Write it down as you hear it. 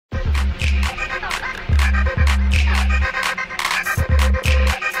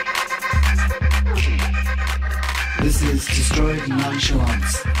with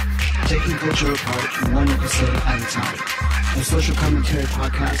nonchalance, taking culture apart one episode at a time. A social commentary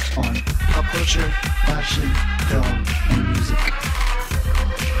podcast on pop culture, fashion, film, and music.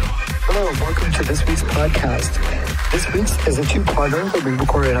 Hello, welcome to this week's podcast. This week's is a two-parter that we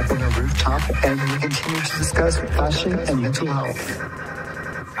recorded up on a rooftop, and we continue to discuss fashion and mental health.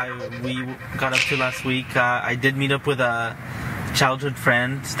 We got up to last week. I did meet up with a childhood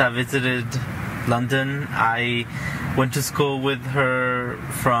friend that visited London. I went to school with her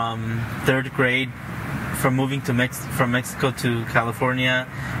from third grade, from moving to from Mexico to California,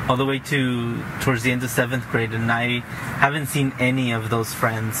 all the way towards the end of seventh grade, and I haven't seen any of those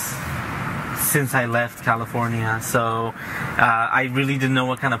friends since I left California. So I really didn't know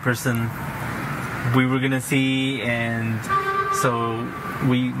what kind of person we were gonna see, and so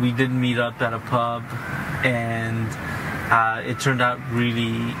we did meet up at a pub, and it turned out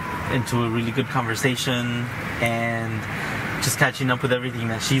really into a really good conversation, and just catching up with everything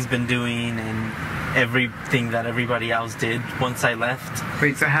that she's been doing and everything that everybody else did once I left.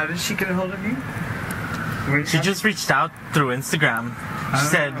 Wait, so how did she get a hold of you? She just reached out through Instagram. She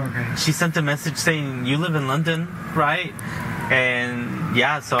said, okay. She sent a message saying, "You live in London, right?" And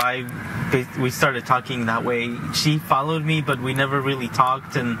yeah, so we started talking that way. She followed me, but we never really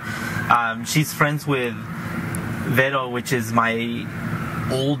talked. And she's friends with Vero, which is my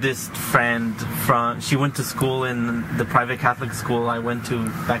oldest friend. She went to school in the private Catholic school I went to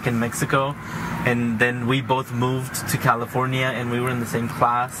back in Mexico, and then we both moved to California, and we were in the same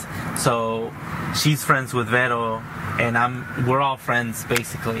class. So she's friends with Vero, and we're all friends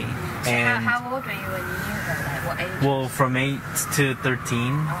basically. So and how old were you when you knew her? Like what age? Well, from 8 to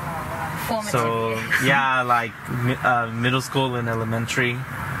 13. Formative. So yeah, like middle school and elementary.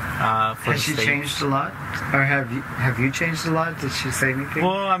 Has she changed a lot, or have you changed a lot? Did she say anything?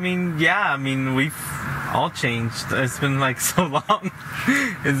 Well, I mean, yeah, we've all changed. It's been like so long.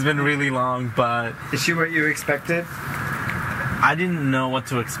 It's been really long, but is she what you expected? I didn't know what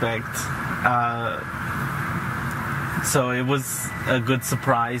to expect. So it was a good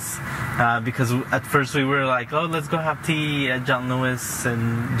surprise, because at first we were like, oh, let's go have tea at John Lewis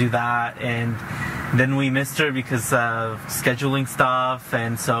and do that, and then we missed her because of scheduling stuff,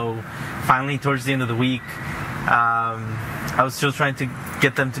 and so finally towards the end of the week, I was still trying to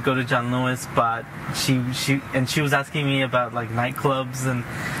get them to go to John Lewis, but she was asking me about like nightclubs, and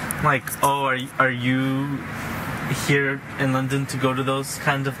like, oh, are you here in London to go to those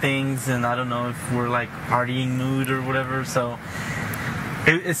kind of things? And I don't know if we're like partying mood or whatever, so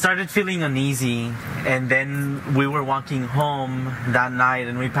it started feeling uneasy. And then we were walking home that night,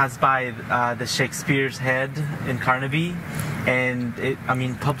 and we passed by the Shakespeare's Head in Carnaby, and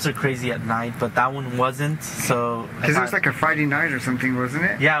pubs are crazy at night, but that one wasn't. So because it was like a Friday night or something, wasn't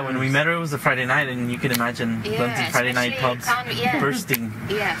it? Yeah, when we met her, it was a Friday night, and you can imagine London Friday night pubs bursting.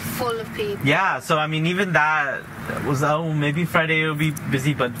 Yeah, full of people. Yeah, so even that was, oh, maybe Friday will be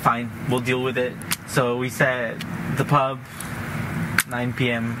busy, but fine, we'll deal with it. So we said the pub, 9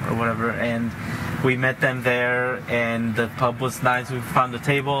 p.m. or whatever, and we met them there, and the pub was nice. We found a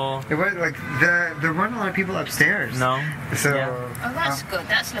table. It was like there weren't a lot of people upstairs. No. So. Yeah. Oh, that's good.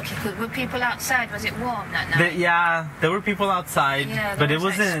 That's looking good. Were people outside? Was it warm that night? There were people outside, but it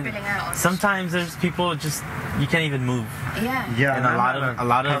wasn't. Like out. Sometimes there's people just you can't even move. Yeah. Yeah. And a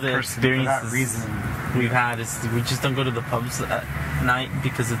lot of the experiences we've had is we just don't go to the pubs at night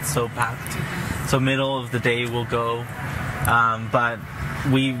because it's so packed. So middle of the day we'll go. But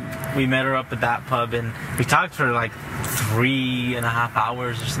we met her up at that pub, and we talked for like 3.5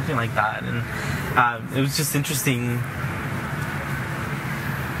 hours or something like that, and it was just interesting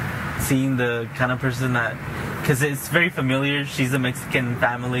seeing the kind of person that, because it's very familiar. She's a Mexican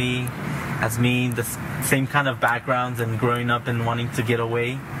family as me, the same kind of backgrounds, and growing up and wanting to get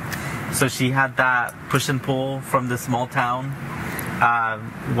away. So she had that push and pull from the small town,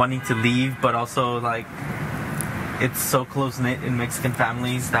 wanting to leave, but also like, it's so close-knit in Mexican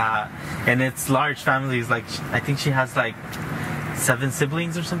families and it's large families. Like, I think she has like 7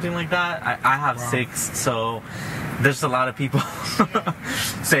 siblings or something like that. I have 6, so there's a lot of people.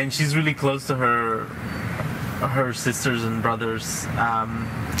 And she's really close to her sisters and brothers.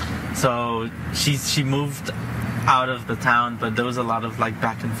 So she moved out of the town, but there was a lot of like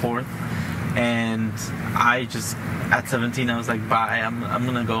back and forth. And I just, at 17, I was like, bye, I'm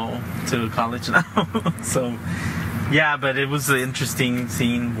gonna go to college now. So yeah, but it was interesting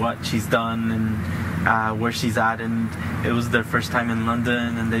seeing what she's done and where she's at, and it was their first time in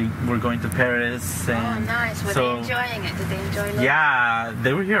London, and they were going to Paris. And oh, nice. Were they enjoying it? Did they enjoy London? Yeah,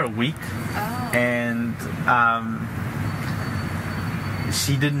 they were here a week. Oh. And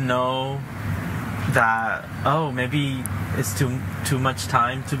she didn't know that maybe it's too much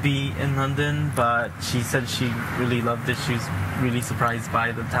time to be in London, but she said she really loved it. She was really surprised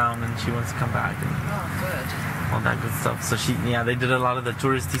by the town, and she wants to come back and good. all that good stuff. So they did a lot of the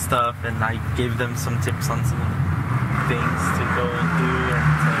touristy stuff, and I gave them some tips on some things to go and do.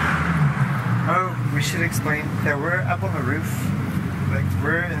 And we should explain that we're up on the roof. Like,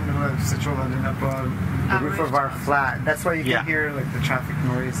 we're in the middle of central London, up on the roof of our flat. That's why you can hear like the traffic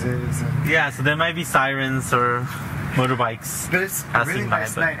noises. And so there might be sirens or motorbikes. But it's a really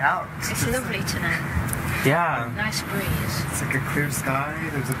nice night out. It's lovely tonight. Yeah. Nice breeze. It's like a clear sky.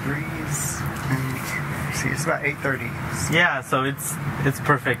 There's a breeze. And see, it's about 8:30. So. Yeah, so it's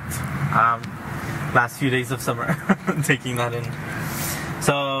perfect. Last few days of summer, taking that in.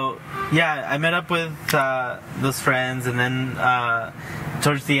 So I met up with those friends, and then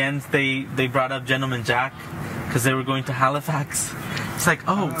towards the end they brought up Gentleman Jack because they were going to Halifax. It's like,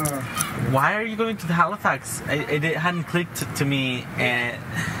 why are you going to Halifax? It hadn't clicked to me, and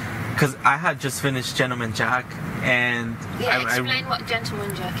because I had just finished Gentleman Jack, and explain what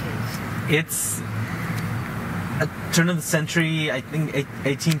Gentleman Jack is. It's a turn of the century, I think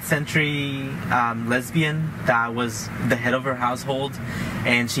 18th century lesbian that was the head of her household,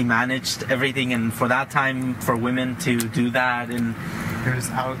 and she managed everything. And for that time, for women to do that, and it was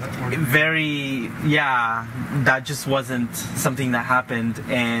out of the ordinary. That just wasn't something that happened.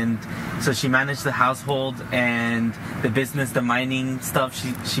 And so she managed the household and the business, the mining stuff.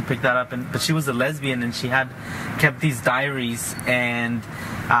 She picked that up, but she was a lesbian, and she had kept these diaries and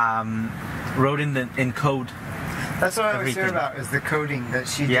wrote in code. That's what I was hearing about, is the coding that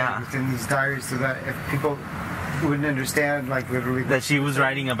she did within these diaries, so that if people wouldn't understand, like, literally... That she was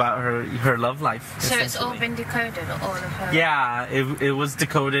writing about her love life. So it's all been decoded, all of her... Yeah, it was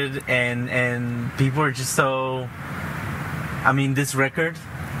decoded, and people are just so... I mean, this record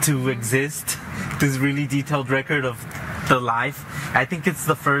to exist, this really detailed record of the life, I think it's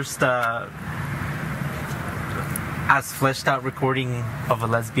the first... as fleshed out recording of a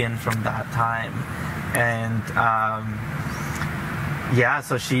lesbian from that time. And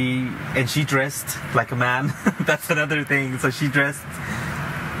so she dressed like a man. That's another thing. So she dressed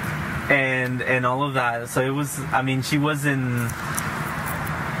and all of that. So it was, I mean, she was in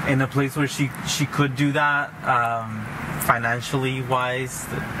a place where she could do that financially wise.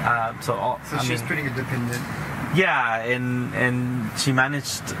 So she's pretty independent. Yeah, and she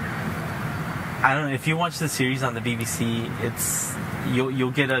managed. I don't know if you watch the series on the BBC. It's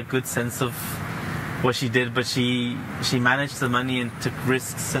you'll get a good sense of what she did, but she managed the money and took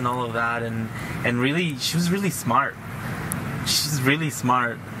risks and all of that, and really she was really smart. She's really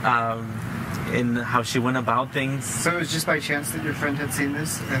smart in how she went about things. So it was just by chance that your friend had seen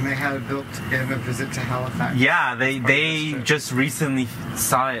this, and they had built in a visit to Halifax. Yeah, they just recently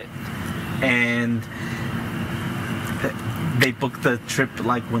saw it, and they booked the trip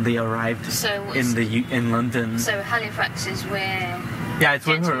like when they arrived in London. So Halifax is where it's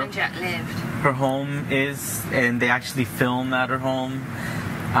where Gentleman Jack lived. Her home is, and they actually film at her home.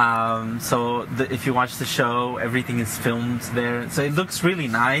 So if you watch the show, everything is filmed there. So it looks really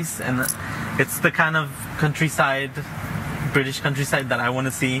nice, and it's the kind of countryside, British countryside that I want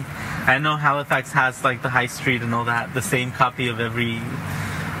to see. I know Halifax has like the high street and all that, the same copy of every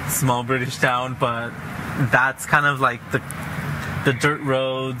small British town, but that's kind of like the dirt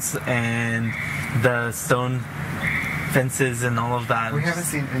roads and the stone fences and all of that. We haven't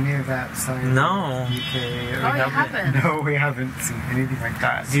seen any of that side No. of the UK. You haven't? No, we haven't seen anything like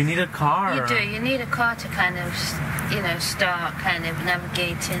that. Do you need a car? You do. You need a car to kind of, start kind of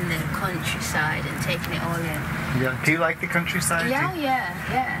navigating the countryside and taking it all in. Yeah. Do you like the countryside? Yeah,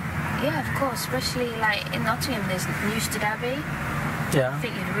 of course. Especially like in Nottingham, there's Newstead Abbey. Yeah. I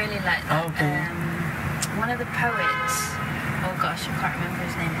think you'd really like that. Oh, okay. One of the poets, oh gosh, I can't remember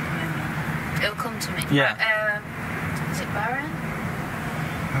his name at the moment. It'll come to me. Yeah. Is it Byron?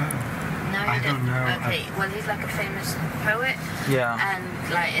 No, I don't know. Okay, well, he's like a famous poet. Yeah. And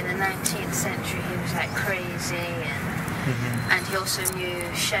like in the 19th century, he was like crazy, and he also knew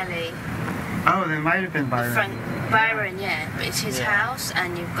Shelley. Oh, there might have been Byron. Byron, yeah, but it's his house,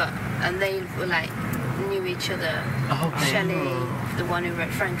 and they were like knew each other. Okay. Shelley, the one who wrote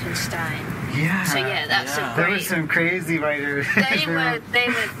Frankenstein. Yeah. So that's a great. There were some crazy writers. They were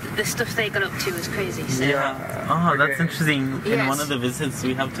the stuff they got up to was crazy. So. Yeah. Oh, that's interesting. In one of the visits,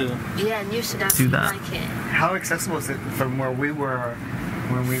 we have to. Yeah, Newstead Abbey. Do that. Like it. How accessible is it from where we were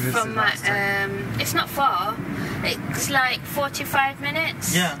when we visited last time? It's not far. It's like 45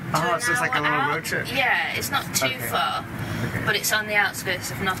 minutes. Yeah. So it's like a little road trip. Yeah, it's not too far, but it's on the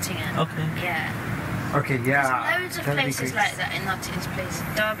outskirts of Nottingham. Okay. Yeah. Okay, yeah. There's loads of places like that in Nottingham's Place.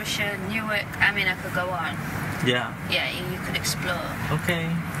 Derbyshire, Newark. I mean, I could go on. Yeah. Yeah, you could explore. Okay.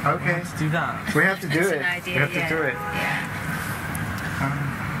 Okay. Let's do that. We have to do It's it. an idea, We have to do it. Yeah.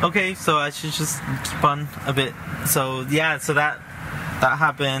 Okay, so I should just keep on a bit. So yeah, so that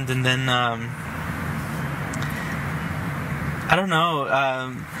happened, and then I don't know.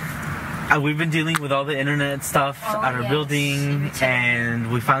 We've been dealing with all the internet stuff at our building,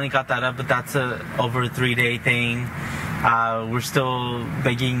 and we finally got that up, but that's over a 3-day thing. We're still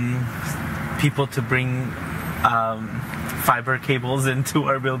begging people to bring fiber cables into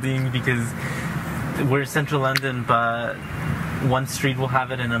our building because we're central London, but one street will have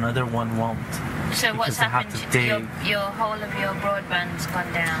it and another one won't. So what's happened? Your whole of your broadband's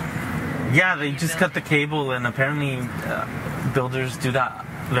gone down. Yeah, they just cut the cable, and apparently builders do that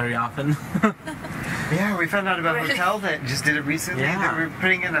very often. Yeah, we found out about a hotel that just did it recently. Yeah. They were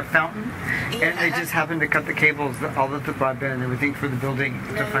putting in a fountain, and they just happened to cut the cables, all of the broadband and everything for the building,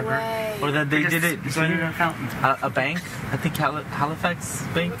 the fiber. Way. Or that they did it in a fountain. a bank, I think Halifax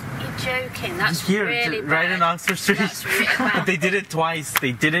Bank. You're joking. That's Here, really right bad. in Oxford Street. That's really bad. But they did it twice.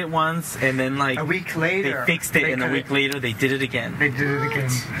 They did it once, and then like A week later, they fixed it, and a week later they did it again. They did it again.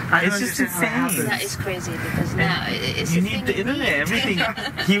 I It's don't just understand how it insane. That is crazy because now it's You a need thing the you internet, need.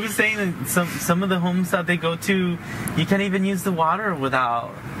 everything. He was saying that some of the homes that they go to, you can't even use the water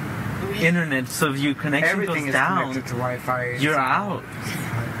without internet. So if your connection Everything goes is down, connected to Wi-Fi. you're out.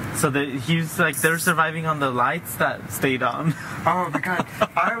 So he was like, they're surviving on the lights that stayed on. Oh my god.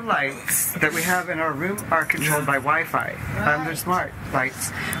 Our lights that we have in our room are controlled by Wi-Fi. They're smart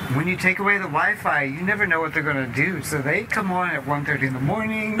lights. When you take away the Wi-Fi, you never know what they're going to do. So they come on at 1:30 in the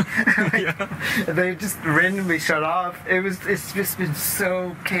morning. They just randomly shut off. It's just been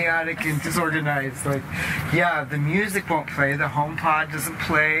so chaotic and disorganized. Like, yeah, the music won't play. The HomePod doesn't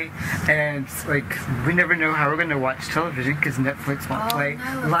play. And, like, we never know how we're going to watch television because Netflix won't play.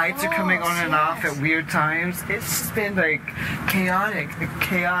 No, Lights are coming on and off yes. at weird times. It's just been like chaotic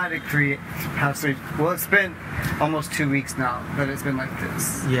 3 past weeks. Well, it's been almost 2 weeks now that it's been like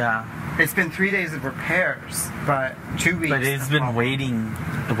this. Yeah. It's been 3 days of repairs, but 2 weeks. But it's been waiting,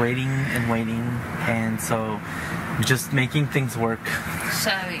 and so just making things work. So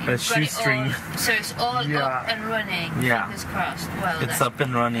A you've got shoestring. it all. So it's all up and running. Yeah. Fingers crossed. Well, It's that's up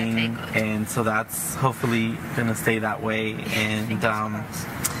and running, okay, good. and so that's hopefully gonna stay that way. And Fingers crossed.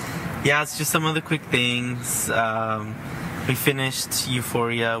 yeah, it's just some of the quick things. We finished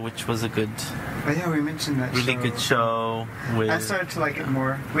Euphoria, which was a good, But yeah, we mentioned that really good show. With I started to like it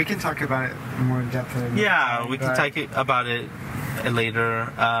more. We can talk about it more in depth. yeah, we can talk about it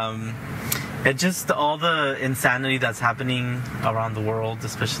later. And just all the insanity that's happening around the world,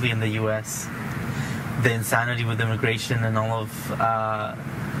 especially in the U.S. The insanity with immigration and all of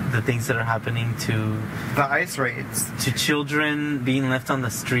the things that are happening to the ICE raids, to children being left on the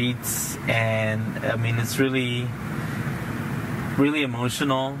streets, and I mean it's really, really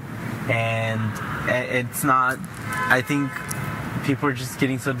emotional, and it's not. I think people are just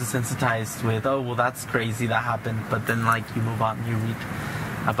getting so desensitized with, oh well, that's crazy that happened, but then like you move on, you read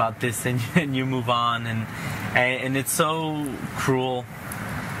about this and you move on, and it's so cruel.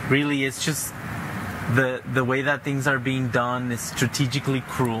 Really, it's just the way that things are being done is strategically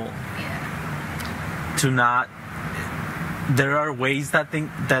cruel. Yeah. To not, there are ways that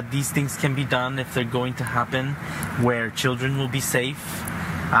these things can be done if they're going to happen, where children will be safe,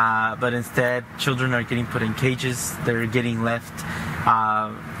 but instead children are getting put in cages. They're getting left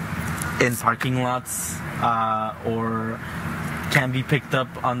in parking lots, or can be picked up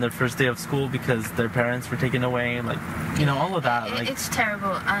on their first day of school because their parents were taken away, like, you know, all of that. Like, it's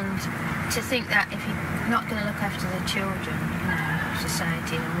terrible, and to think that if you're not going to look after the children, you know,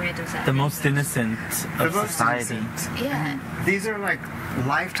 society, then where does that the leave most us? innocent of society. Yeah. These are like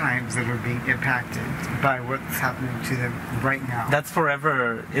lifetimes that are being impacted by what's happening to them right now. That's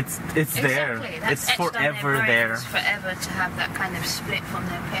forever. It's there. Exactly. That's It's etched on their forever there. brains forever to have that kind of split from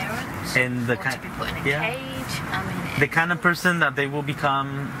their parents, And the or to be put in a cage. I mean, The kind of person that they will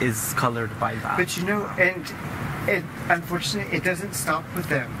become is colored by that. But you know, and it unfortunately it doesn't stop with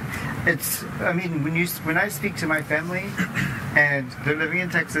them. It's, I mean, when I speak to my family, and they're living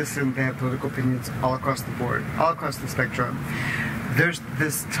in Texas and they have political opinions all across the board, all across the spectrum, there's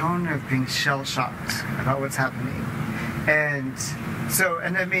this tone of being shell-shocked about what's happening. And so,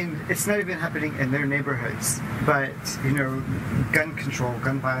 and I mean, it's not even happening in their neighborhoods, but, you know, gun control,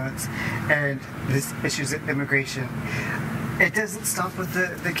 gun violence, and this issues of immigration. it doesn't stop with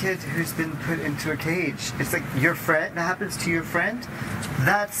the kid who's been put into a cage. It's like your friend, that happens to your friend,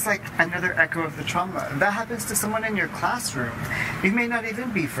 that's like another echo of the trauma. That happens to someone in your classroom. You may not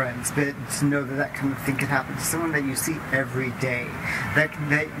even be friends, but to know that kind of thing could happen to someone that you see every day. That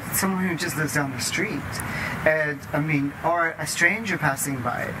someone who just lives down the street. And I mean, or a stranger passing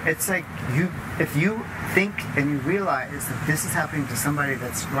by. It's like if you think and you realize that this is happening to somebody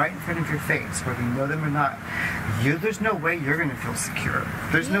that's right in front of your face, whether you know them or not, there's no way you're going to feel secure.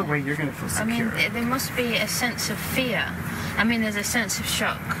 There's no way you're going to feel secure. I mean, there must be a sense of fear. I mean, there's a sense of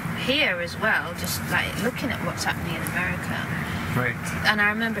shock here as well, just like looking at what's happening in America. Right. And I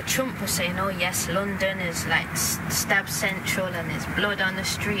remember Trump was saying, oh yes, London is like stab central and there's blood on the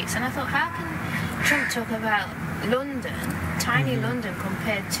streets. And I thought, how can Trump talk about London, tiny London,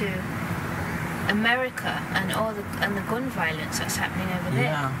 compared to America and the gun violence that's happening over there?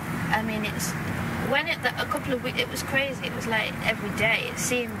 Yeah. I mean, it's a couple of weeks, it was crazy. It was like every day. It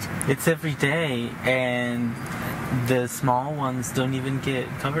seemed. It's every day, and the small ones don't even get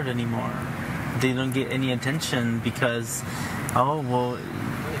covered anymore. They don't get any attention because, oh well,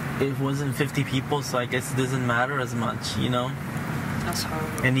 it wasn't 50 people, so I guess it doesn't matter as much, you know. That's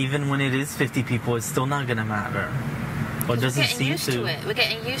horrible. And even when it is 50 people, it's still not gonna matter. Or doesn't seem used to it. We're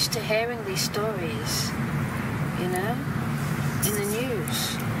getting used to hearing these stories, you know, in the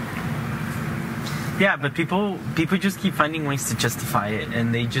news. Yeah, but people just keep finding ways to justify it,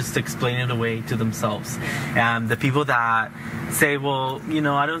 and they just explain it away to themselves. The people that say, well, you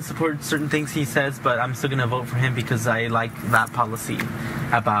know, I don't support certain things he says, but I'm still going to vote for him because I like that policy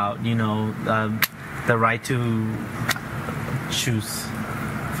about, you know, the right to choose,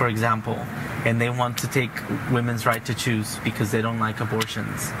 for example. And they want to take women's right to choose because they don't like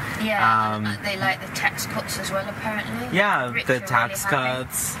abortions. Yeah, they like the tax cuts as well, apparently. Yeah, Rich the are tax really happy.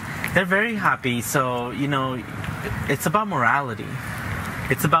 cuts. They're very happy. So, you know, it's about morality.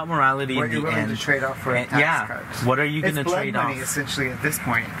 It's about morality What in are you the willing end. to trade off for a tax cut? What are you going to trade money, off? essentially, at this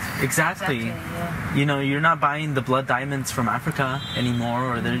point. Exactly. Yeah. You know, you're not buying the blood diamonds from Africa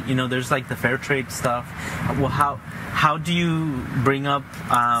anymore, or there, you know, there's like the fair trade stuff. Well, how do you bring up?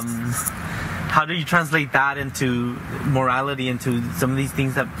 How do you translate that into morality, into some of these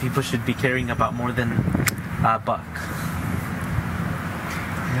things that people should be caring about more than a buck?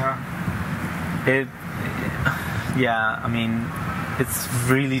 Yeah. Yeah, I mean, it's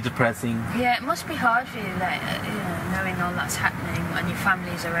really depressing. Yeah, it must be hard for you, like, you know, knowing all that's happening and your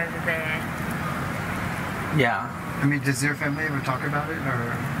families are over there. Yeah. I mean, does your family ever talk about it,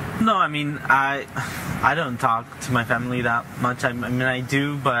 or? No, I mean, I don't talk to my family that much. I mean, I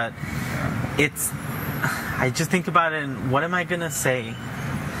do, but I just think about it and what am I going to say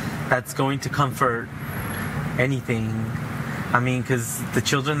that's going to comfort anything? I mean, because the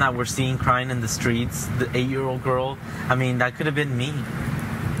children that we're seeing crying in the streets, the 8-year-old girl, I mean, that could have been me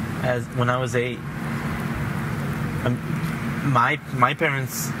when I was 8. My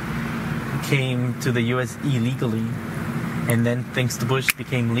parents came to the U.S. illegally, and then thanks to Bush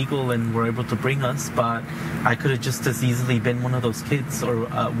became legal and were able to bring us, but I could have just as easily been one of those kids or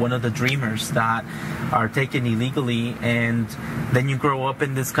one of the dreamers that are taken illegally, and then you grow up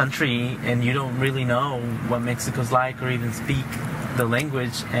in this country and you don't really know what Mexico's like or even speak the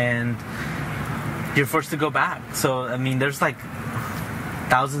language, and you're forced to go back. So, I mean, there's like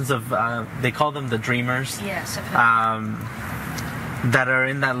thousands of, they call them the dreamers, Yes, that are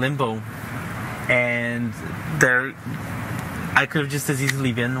in that limbo, and I could have just as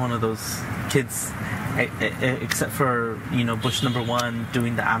easily been one of those kids, except for, you know, Bush #1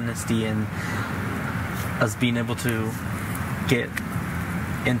 doing the amnesty and us being able to get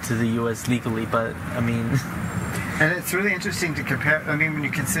into the U.S. legally. But, I mean... And it's really interesting to compare. I mean, when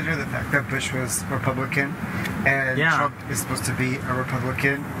you consider the fact that Bush was Republican and Trump is supposed to be a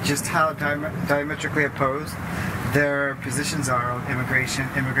Republican, just how diametrically opposed their positions are on immigration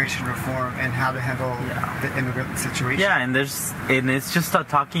reform, and how to handle the immigrant situation. Yeah, and it's just a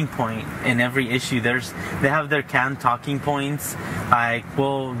talking point in every issue. They have their canned talking points, like,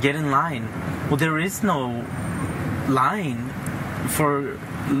 well, get in line. Well, there is no line for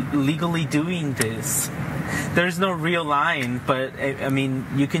legally doing this. There's no real line, but I mean,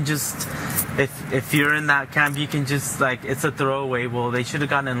 you can just, if you're in that camp, you can just, like, it's a throwaway. Well, they should have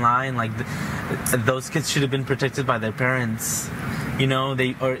gotten in line. Like, those kids should have been protected by their parents. You know,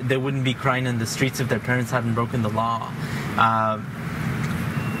 they wouldn't be crying in the streets if their parents hadn't broken the law.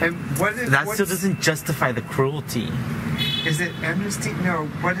 And that still doesn't justify the cruelty. Is it amnesty? No.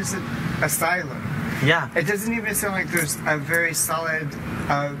 What is it? Asylum. Yeah. It doesn't even sound like there's a very solid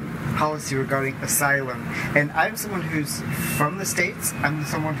policy regarding asylum. And I'm someone who's from the States. I'm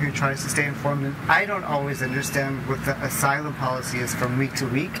someone who tries to stay informed, and I don't always understand what the asylum policy is from week to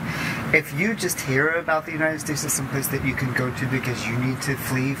week. If you just hear about the United States as someplace that you can go to because you need to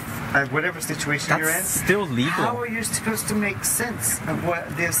flee whatever situation you're in, That's still legal. how are you supposed to make sense of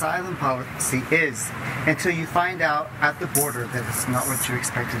what the asylum policy is until you find out at the border that it's not what you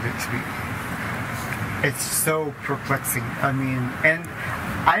expected it to be? It's so perplexing. I mean, and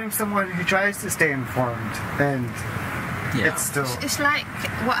I'm someone who tries to stay informed, and it's still... It's like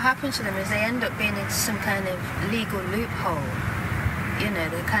what happens to them is they end up being into some kind of legal loophole. You know,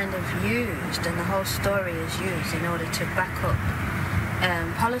 they're kind of used, and the whole story is used in order to back up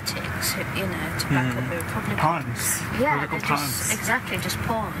politics, you know, to back up the Republican. Pawns. Yeah, Political they're pawns. just, exactly, just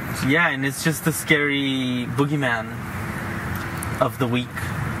pawns. Yeah, and it's just the scary boogeyman of the week,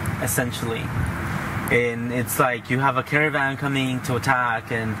 essentially. And it's like you have a caravan coming to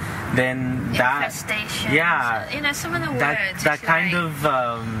attack, and then that... Infestations. Yeah. You know, some of the words... That kind like,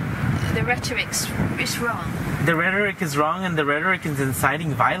 of... the rhetoric's it's wrong. The rhetoric is wrong, and the rhetoric is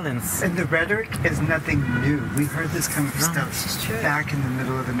inciting violence. And the rhetoric is nothing new. We heard this kind of This is stuff true. back in the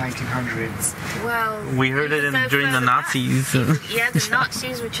middle of the 1900s. Well, We heard it you go during the further back. Nazis. Yeah, the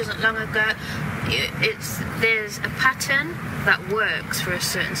Nazis, which isn't long ago. There's a pattern that works for a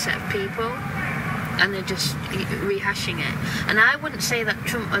certain set of people, and they're just rehashing it. And I wouldn't say that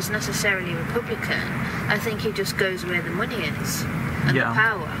Trump was necessarily Republican. I think he just goes where the money is and the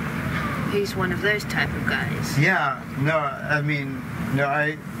power. He's one of those type of guys. Yeah, no, I mean, no,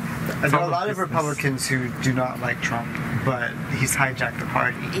 I know a lot of Republicans who do not like Trump, but he's hijacked the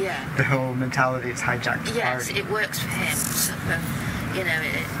party. Yeah. The whole mentality is hijacked the Yes, party. it works for him. So, you know,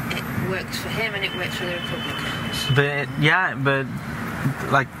 it works for him and it works for the Republicans. But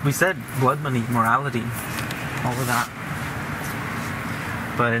like we said, blood money, morality, all of that.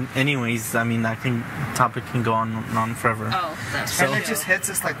 But anyways, I mean, topic can go on and on forever. Oh, that's And true. it just hits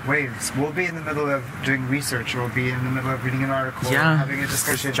us like waves. We'll be in the middle of doing research, or we'll be in the middle of reading an article, Yeah, or having a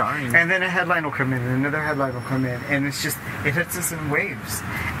discussion, it's jarring. and then a headline will come in, and another headline will come in, and it's just, it hits us in waves.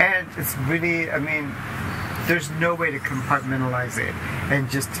 And it's really, I mean, there's no way to compartmentalize it and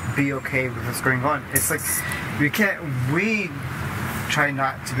just be okay with what's going on. It's like, we try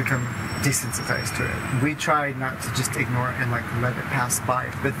not to become desensitized to it. We try not to just ignore it and like let it pass by.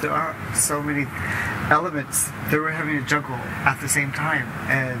 But there are so many elements that we're having to juggle at the same time,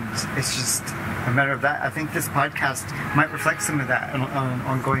 and it's just a matter of that. I think this podcast might reflect some of that on an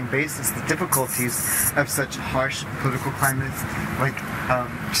ongoing basis, the difficulties of such harsh political climates, like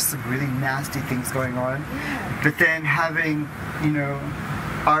just some really nasty things going on. But then having, you know,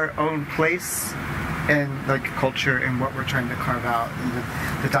 our own place and like culture and what we're trying to carve out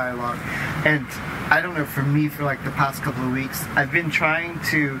and the dialogue. And I don't know, for me, for like the past couple of weeks, I've been trying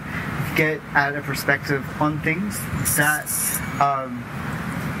to get at a perspective on things that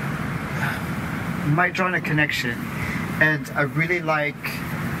might draw on a connection. And I really like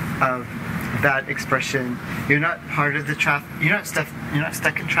that expression. You're not part of the traffic. You're not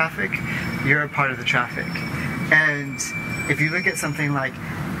stuck in traffic. You're a part of the traffic. And if you look at something like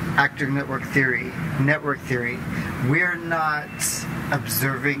actor network theory, we're not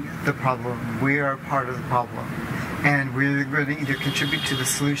observing the problem. We are part of the problem. And we're going to either contribute to the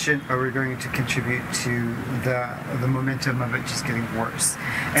solution, or we're going to contribute to the momentum of it just getting worse.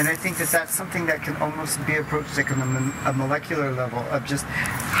 And I think that that's something that can almost be approached like on a molecular level of just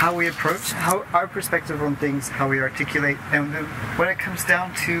how we approach, how our perspective on things, how we articulate, and then when it comes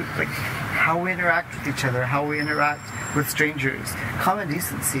down to like how we interact with each other, how we interact with strangers, common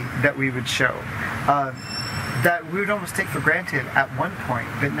decency that we would show. That we would almost take for granted at one point,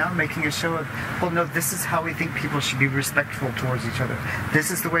 but now making a show of, well, no, this is how we think people should be respectful towards each other. This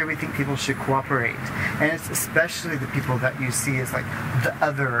is the way we think people should cooperate. And it's especially the people that you see as like the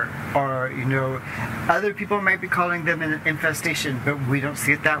other, or, you know, other people might be calling them an infestation, but we don't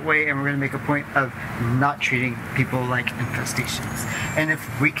see it that way, and we're going to make a point of not treating people like infestations. And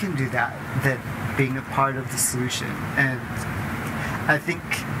if we can do that, then being a part of the solution. And I think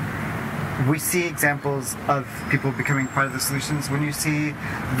we see examples of people becoming part of the solutions when you see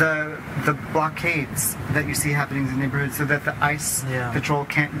the blockades that you see happening in the neighborhood so that the ICE patrol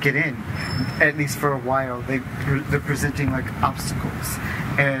can't get in, at least for a while. They're presenting like obstacles,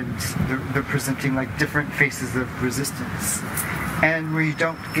 and they're presenting like different faces of resistance. And we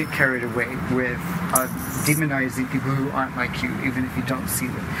don't get carried away with demonizing people who aren't like you, even if you don't see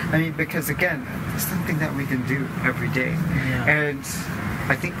them. I mean, because again, it's something that we can do every day. Yeah. And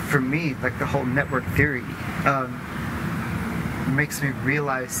I think for me, like the whole network theory makes me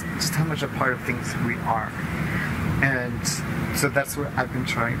realize just how much a part of things we are. And so that's what I've been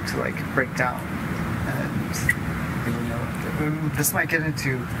trying to like break down. And this might get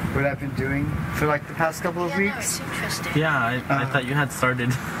into what I've been doing for like the past couple of weeks. No, it's interesting. Yeah, I thought you had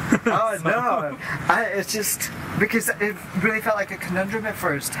started. Oh no! It's just because it really felt like a conundrum at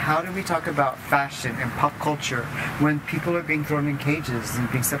first. How do we talk about fashion and pop culture when people are being thrown in cages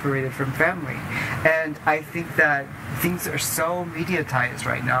and being separated from family? And I think that things are so mediatized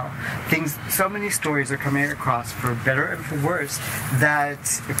right now. So many stories are coming across, for better and for worse, that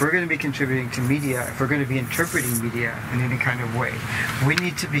if we're going to be contributing to media, if we're going to be interpreting media in any kind of way, we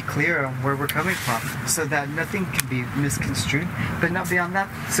need to be clear on where we're coming from, so that nothing can be misconstrued, but not beyond that,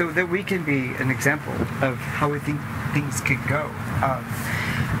 so that we can be an example of how we think things could go.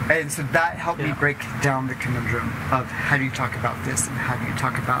 And so that helped me break down the conundrum of how do you talk about this and how do you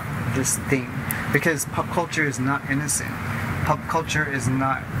talk about this thing. Because pop culture is not innocent. Pop culture is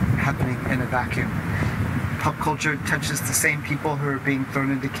not happening in a vacuum. Pop culture touches the same people who are being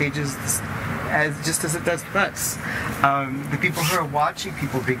thrown into cages just as it does with us. The people who are watching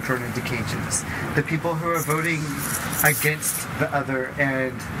people being thrown into cages. The people who are voting against the other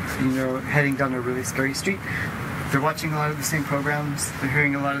and, heading down a really scary street. They're watching a lot of the same programs, they're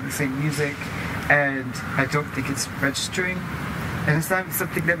hearing a lot of the same music, and I don't think it's registering. And it's not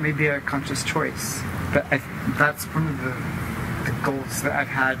something that may be a conscious choice, but that's one of the goals that I've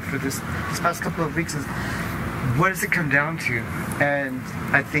had for this past couple of weeks is, what does it come down to? And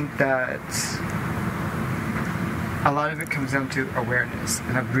I think that a lot of it comes down to awareness,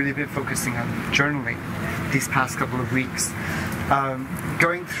 and I've really been focusing on journaling these past couple of weeks.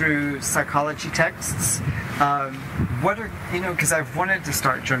 Going through psychology texts, because I've wanted to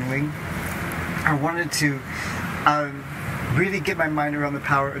start journaling. I wanted to really get my mind around the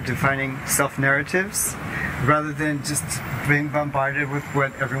power of defining self-narratives rather than just being bombarded with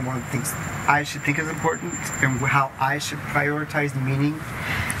what everyone thinks I should think is important and how I should prioritize meaning.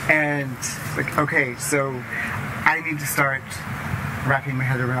 And okay, so I need to start wrapping my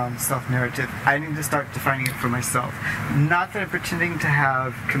head around self-narrative. I need to start defining it for myself. Not that I'm pretending to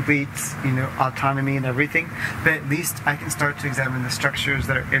have complete, autonomy and everything, but at least I can start to examine the structures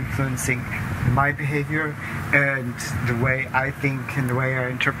that are influencing my behavior and the way I think and the way I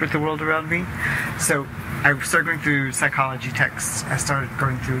interpret the world around me. So I started going through psychology texts. I started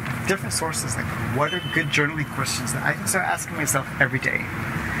going through different sources, like what are good journaling questions that I can start asking myself every day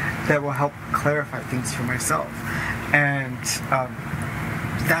that will help clarify things for myself. And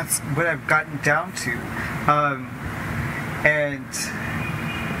that's what I've gotten down to. And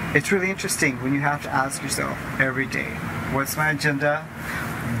it's really interesting when you have to ask yourself every day, what's my agenda?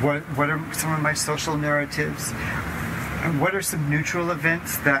 What are some of my social narratives? And what are some neutral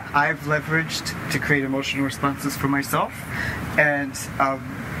events that I've leveraged to create emotional responses for myself? And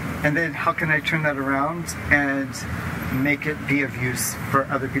then how can I turn that around and make it be of use for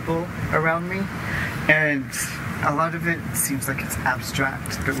other people around me? And a lot of it seems like it's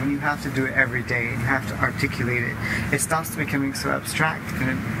abstract, but when you have to do it every day and you have to articulate it, it stops becoming so abstract, and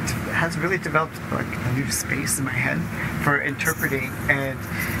it has really developed like a new space in my head for interpreting and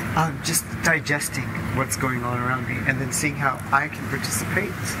just digesting what's going on around me, and then seeing how I can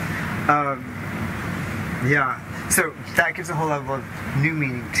participate. So that gives a whole level of new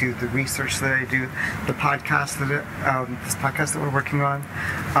meaning to the research that I do, the podcast this podcast that we're working on,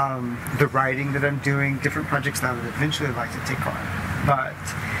 the writing that I'm doing, different projects that I would eventually like to take on. But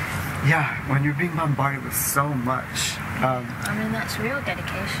yeah, when you're being bombarded with so much, that's real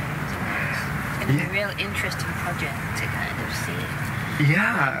dedication, isn't it? It's going to be a real interesting project to kind of see.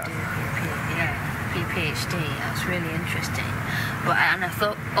 Yeah. Do your PhD. That's really interesting. And I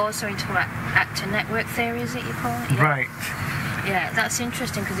thought also into actor network theory, is it you call it? Yeah. Right. Yeah, that's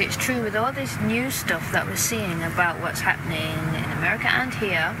interesting because it's true with all this new stuff that we're seeing about what's happening in America and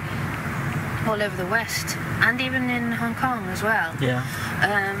here, all over the West, and even in Hong Kong as well. Yeah.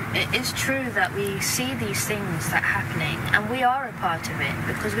 It is true that we see these things that are happening, and we are a part of it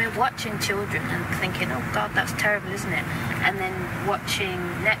because we're watching children and thinking, oh God, that's terrible, isn't it? And then watching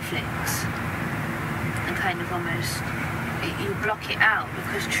Netflix and kind of almost you block it out,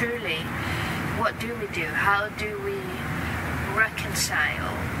 because truly, what do we do? How do we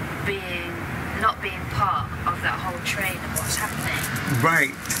reconcile not being part of that whole train of what's happening?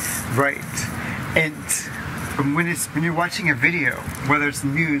 Right. And when you're watching a video, whether it's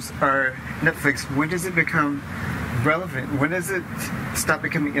news or Netflix, when does it become relevant? When does it stop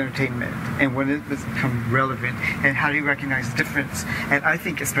becoming entertainment? And when does it become relevant? And how do you recognize the difference? And I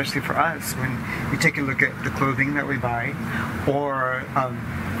think especially for us, when we take a look at the clothing that we buy, or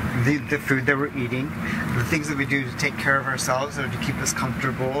the food that we're eating, the things that we do to take care of ourselves or to keep us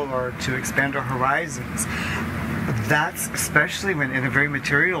comfortable or to expand our horizons, that's especially when, in a very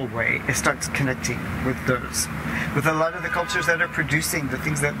material way, it starts connecting with those. With a lot of the cultures that are producing the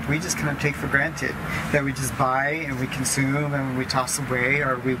things that we just kind of take for granted, that we just buy and we consume and we toss away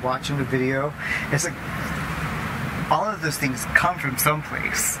or we watch in a video. It's like all of those things come from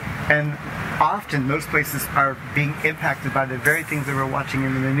someplace. And often those places are being impacted by the very things that we're watching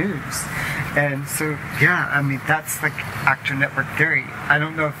in the news. And so, yeah, I mean, that's like actor network theory. I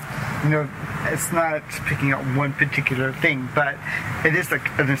don't know if, it's not picking out one particular thing, but it is like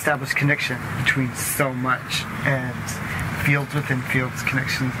an established connection between so much, and fields within fields,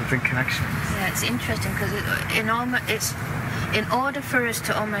 connections within connections. Yeah, it's interesting because in order for us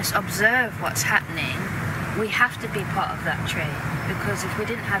to almost observe what's happening, we have to be part of that trade, because if we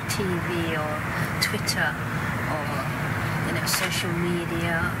didn't have TV or Twitter or social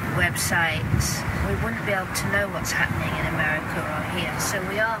media, websites, we wouldn't be able to know what's happening in America or here. So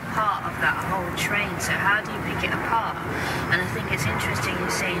we are part of that whole train. So how do you pick it apart? And I think it's interesting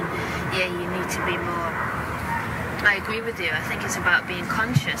you're saying, yeah, you need to be more. I agree with you. I think it's about being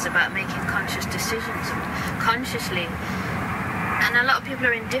conscious, about making conscious decisions consciously. And a lot of people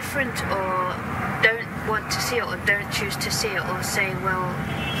are indifferent or don't want to see it or don't choose to see it or say, well,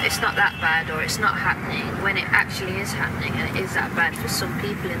 it's not that bad or it's not happening, when it actually is happening, and it is that bad for some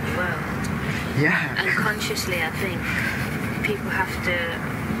people in the world. Yeah. And consciously, I think people have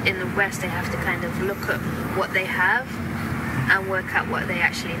to, in the West, they have to kind of look at what they have and work out what they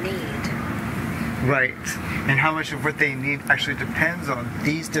actually need. Right. And how much of what they need actually depends on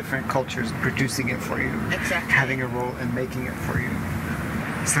these different cultures producing it for you. Exactly. Having a role in making it for you.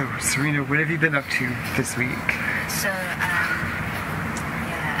 So, Serena, what have you been up to this week? So,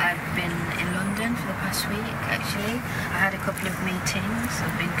 I've been in London for the past week, actually. I had a couple of meetings.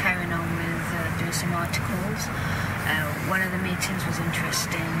 I've been carrying on with doing some articles. One of the meetings was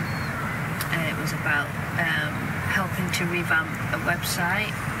interesting. It was about helping to revamp a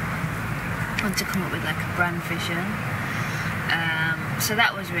website and to come up with like a brand vision. So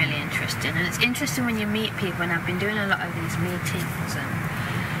that was really interesting. And it's interesting when you meet people, and I've been doing a lot of these meetings and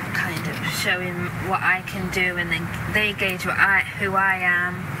kind of showing what I can do, and then they gauge who I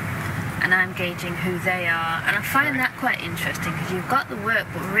am, and I'm gauging who they are. And I find that quite interesting, because you've got the work,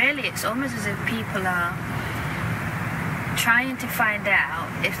 but really it's almost as if people are trying to find out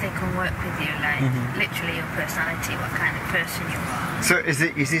if they can work with you, like literally your personality, what kind of person you are. So is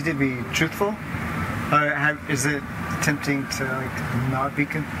it easy to be truthful? Or is it tempting to not be?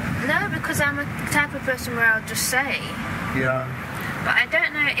 No, because I'm a type of person where I'll just say. Yeah. But I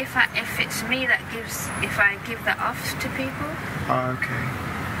don't know if it's me that if I give that off to people. Oh, okay.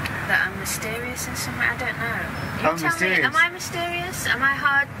 That I'm mysterious in some way. I don't know. You tell mysterious. me, am I mysterious? Am I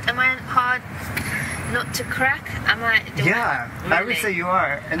hard not to crack? Really? I would say you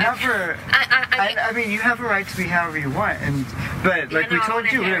are. And never. I mean, you have a right to be however you want, but like we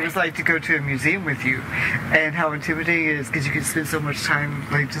told you what it was like to go to a museum with you, and how intimidating it is, because you can spend so much time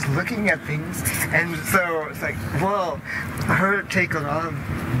like just looking at things, and so it's like, well, her take on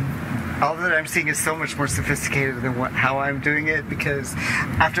all that I'm seeing is so much more sophisticated than how I'm doing it, because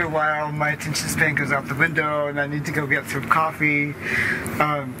after a while my attention span goes out the window and I need to go get some coffee.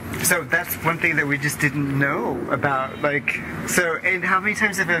 So that's one thing that we just didn't know about. And how many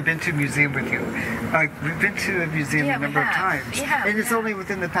times have I been to a museum with you? We've been to a museum a number of times. And it's only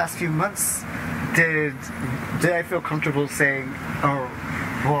within the past few months did I feel comfortable saying, oh,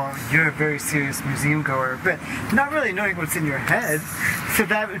 well, you're a very serious museum goer, but not really knowing what's in your head. So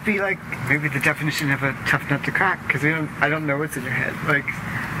that would be like maybe the definition of a tough nut to crack, because I don't know what's in your head. Like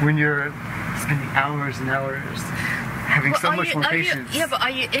when you're spending hours and hours having so much more patience. But are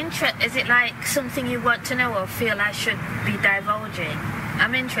you interested? Is it like something you want to know or feel I should be divulging?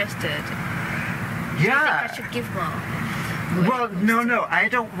 I'm interested. Yeah. Do you think I should give more? Well, no, I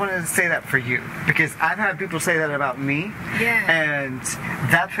don't want to say that for you, because I've had people say that about me, and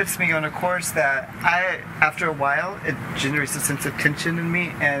that puts me on a course that after a while, it generates a sense of tension in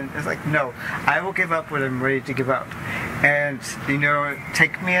me, and it's like, no, I will give up what I'm ready to give up, and,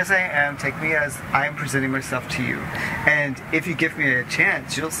 take me as I am, take me as I am presenting myself to you, and if you give me a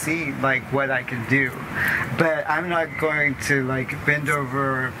chance, you'll see, what I can do, but I'm not going to, bend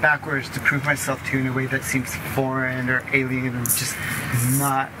over backwards to prove myself to you in a way that seems foreign or alien, and just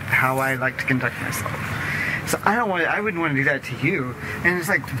not how I like to conduct myself. So I wouldn't want to do that to you. And it's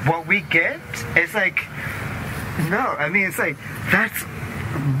like, what we get, it's like, no, I mean, it's like, that's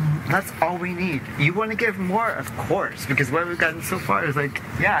all we need. You want to give more, of course, because what we've gotten so far is like,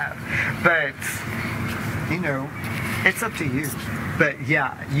 yeah, but, it's up to you. But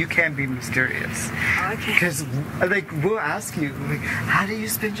yeah, you can be mysterious. Okay. Because, like, we'll ask you, like, how do you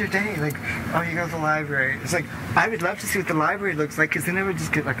spend your day? Like, oh, you go to the library. It's like, I would love to see what the library looks like, because then I would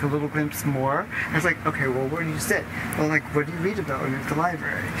just get, like, a little glimpse more. And it's like, okay, well, where do you sit? Well, like, what do you read about when you're at the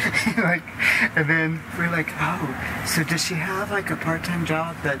library? Like, and then we're like, oh, so does she have, like, a part-time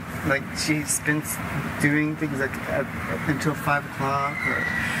job that, like, she spends doing things, like, until 5 o'clock? Or,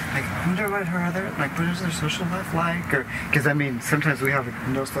 like, I wonder what her other, like, what is her social life like? Or, because, I mean, sometimes we have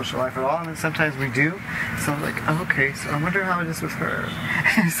no social life at all, and then sometimes we do. So I'm like, oh, okay, so I wonder how it is with her.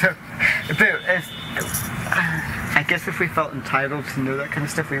 So, but I guess if we felt entitled to know that kind of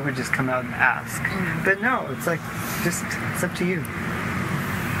stuff, we would just come out and ask. But no, it's like, just, it's up to you.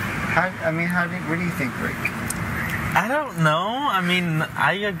 What do you think, Rick? I don't know. I mean,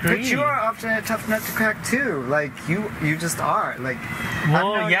 I agree. But you are often a tough nut to crack too. Like you just are. Like,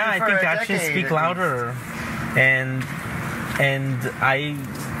 well, yeah, I think actions speak louder, and I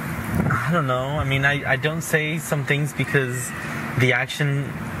don't know. I mean, I don't say some things because the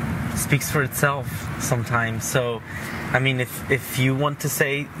action speaks for itself sometimes. So, I mean, if you want to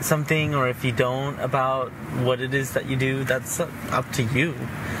say something or if you don't about what it is that you do, that's up to you.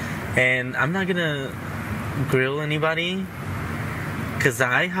 And I'm not gonna grill anybody because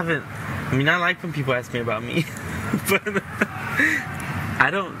I haven't. I mean, I like when people ask me about me, but I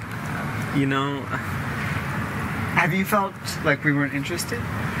don't. You know. Have you felt like we weren't interested?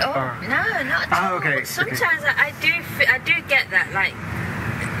 Oh, or? no, not at all. Okay. Sometimes I do get that. Like,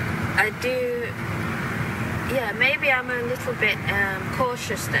 I do. Yeah, maybe I'm a little bit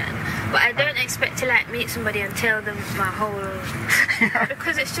cautious then, but I don't expect to like meet somebody and tell them my whole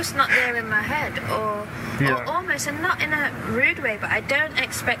because it's just not there in my head, or almost, and not in a rude way, but I don't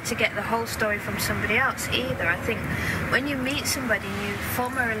expect to get the whole story from somebody else either. I think when you meet somebody and you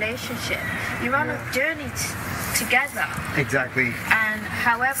form a relationship, you're on a journey together. Exactly. And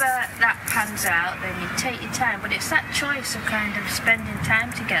however that pans out, then you take your time, but it's that choice of kind of spending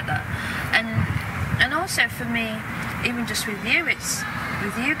time together. And also for me, even just with you,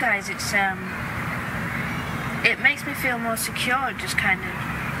 with you guys, it makes me feel more secure, just kind of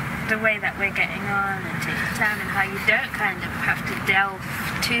the way that we're getting on and taking time, and how you don't kind of have to delve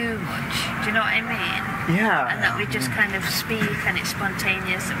too much. Do you know what I mean? Yeah. And that we just kind of speak and it's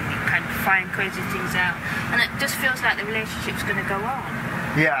spontaneous and we kind of find crazy things out. And it just feels like the relationship's going to go on.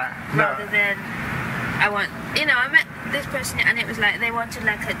 Yeah. Rather than, I met this person and it was like they wanted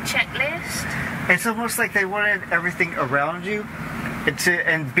like a checklist. It's almost like they wanted everything around you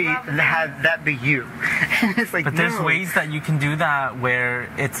have that be you. It's like, but there's ways that you can do that where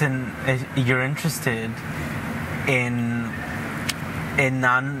you're interested in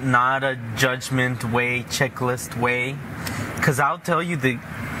not a judgment way, checklist way. Because I'll tell you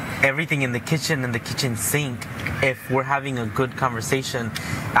everything in the kitchen and the kitchen sink. If we're having a good conversation,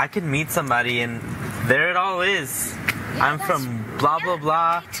 I can meet somebody and there it all is. Yeah, I'm from blah blah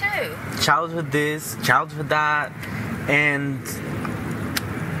blah. Me too. Childhood this, childhood that, and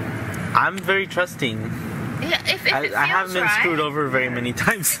I'm very trusting. Yeah, if it feels I haven't been right, screwed over very many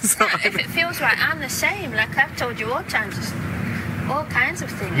times. So if it feels right, I'm the same. Like I've told you all kinds of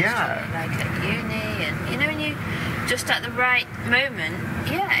things. Yeah. Like at uni, and when you just at the right moment,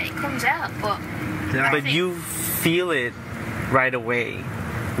 it comes out. But you feel it right away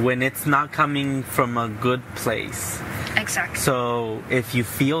when it's not coming from a good place. Exactly. So if you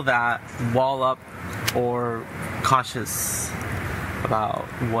feel that, wall up or cautious about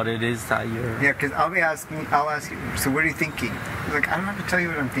what it is that you're... Yeah, because I'll ask you, so what are you thinking? Like, I don't have to tell you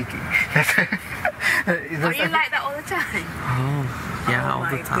what I'm thinking. Are you like that all the time? Oh, yeah, all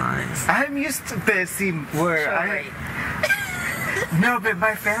the time. Goodness. I'm used to being where No, but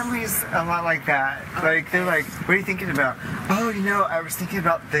my family's a lot like that. Like, they're like, what are you thinking about? Oh, I was thinking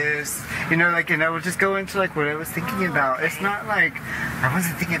about this. And I would just go into, like, what I was thinking about. Okay. It's not like I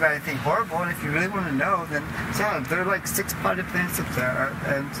wasn't thinking about anything horrible. And if you really want to know, then, there are, like, 6 potted plants up there.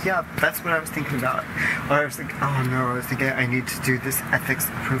 And, that's what I was thinking about. Or I was like, oh, no, I was thinking I need to do this ethics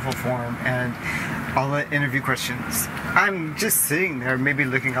approval form and all the interview questions. I'm just sitting there, maybe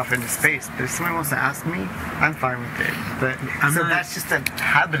looking off into space. But if someone wants to ask me, I'm fine with it. But that's just a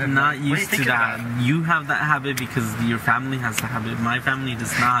habit of not used to that. You have that habit because your family has the habit. My family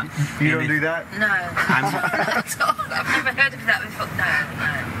does not. You don't do that? No. I've never heard of that before. No.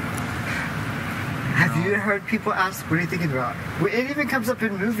 Have you heard people ask, what are you thinking about? It even comes up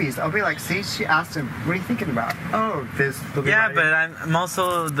in movies. I'll be like, see, she asked him, what are you thinking about? Oh, this. Yeah, but I'm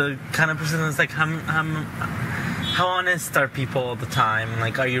also the kind of person that's like, how honest are people all the time?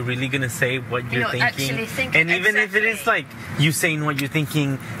 Like, are you really going to say what you're thinking? Actually thinking? And even if it is like you saying what you're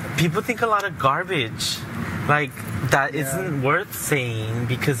thinking, people think a lot of garbage. like that isn't worth saying,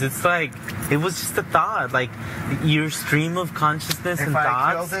 because it's like it was just a thought. Like your stream of consciousness and If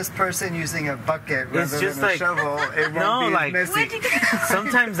I kill thoughts. this person using a bucket It's rather just than a like- shovel, it won't No, be like- as messy.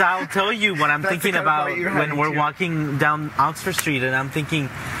 Sometimes I'll tell you what I'm That's the thinking kind of about point you're when heading we're to. walking down Oxford Street, and I'm thinking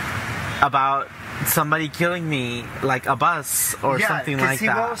about somebody killing me, like a bus or something like he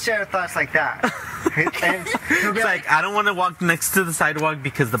that. won't share thoughts like that. And he'll be It's like, I don't want to walk next to the sidewalk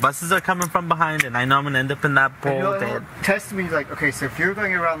because the buses are coming from behind, and I know I'm gonna end up in that pole he'll dead. test me like, okay, so if you're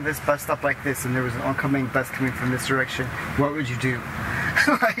going around this bus stop like this, and there was an oncoming bus coming from this direction, what would you do?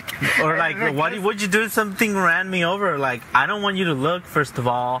 Or like, what would you do if something ran me over? Like, I don't want you to look, first of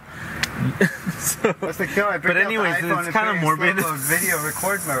all. So- I was like, no, I but anyways, it's kind of morbid. Video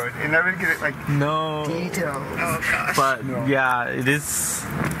record mode, and I would get it like No, details. Oh gosh. but No. yeah, it is.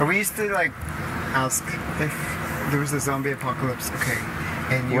 But we used to like ask if there was a zombie apocalypse, okay,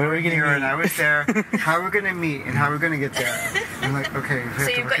 and you Where are were we gonna here and meet? I was there, how are we gonna meet and how are we gonna get there? I'm like, okay, we have So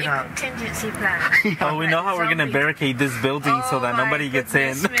to you've work got it your out. contingency plan. Oh, we know how we're gonna Zombie. barricade this building so that Oh my nobody gets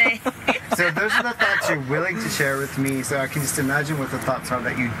in. goodness me. So those are the thoughts you're willing to share with me, so I can just imagine what the thoughts are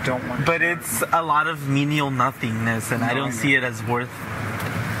that you don't want to But share. it's a lot of menial nothingness, and I No, I don't know. see it as worth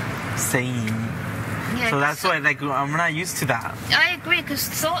saying. Yeah, So that's why, like, I'm not used to that. I agree, because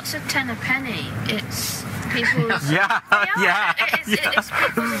thoughts are 10 a penny. It's people's... Yeah, They are. yeah. It's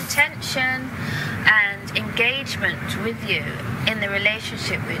people's intention and engagement with you in the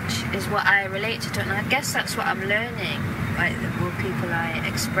relationship, which is what I relate to. And I guess that's what I'm learning. Like, the more people I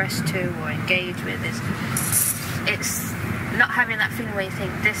express to or engage with is... It's not having that feeling where you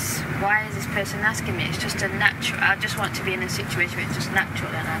think, why is this person asking me? It's just a natural... I just want to be in a situation where it's just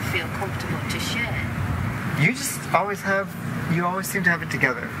natural and I feel comfortable to share. You just you always seem to have it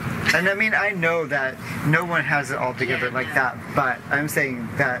together. And I mean, I know that no one has it all together Yeah, like no. that, but I'm saying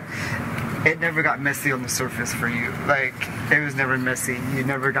that it never got messy on the surface for you. Like, it was never messy. You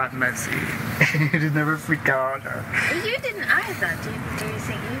never got messy. You just never freaked out. Well, you didn't either. Do you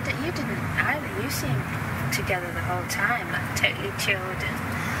think you didn't either? You seemed together the whole time, like totally chilled and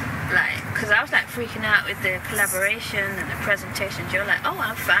like, because I was like freaking out with the collaboration and the presentations. You're like, oh,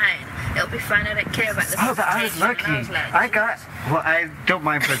 I'm fine. It'll be fine. I don't care about the Oh, but I was presentation. lucky. And I was like, Well, I don't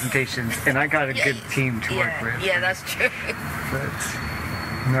mind presentations, and I got a yeah, good team to work with. Yeah, that's true. But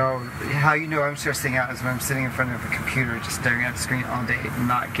no, how you know I'm stressing out is when I'm sitting in front of a computer just staring at the screen all day and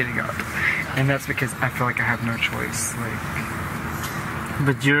not getting up. And that's because I feel like I have no choice. Like,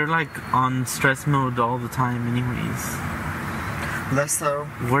 But you're like on stress mode all the time, anyways. less so.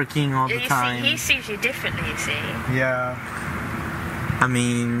 Working all the You time. see, he sees you differently. You see. Yeah. I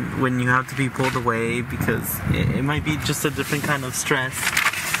mean, when you have to be pulled away because it might be just a different kind of stress.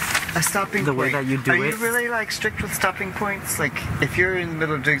 A stopping The point. way that you do Are it. you really like strict with stopping points? Like, if you're in the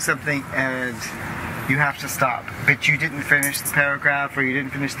middle of doing something and you have to stop, but you didn't finish the paragraph or you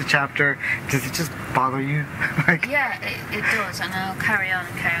didn't finish the chapter, does it just bother you? Like, Yeah, it does, and I'll carry on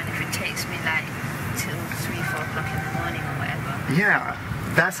if it takes me like till 3-4 o'clock in the morning or whatever. yeah,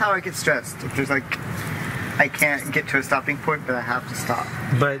 that's how I get stressed. If there's like, I can't get to a stopping point, but I have to stop.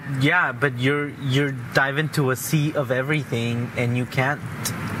 But yeah, but you're diving into a sea of everything, and you can't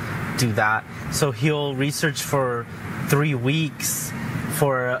do that. So he'll research for 3 weeks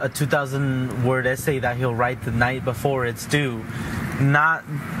for a 2,000 word essay that he'll write the night before it's due. Not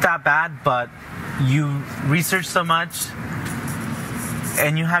that bad, but you research so much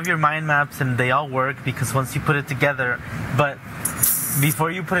and you have your mind maps and they all work because once you put it together, but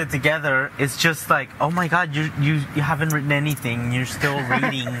before you put it together, it's just like, oh my god, you haven't written anything, you're still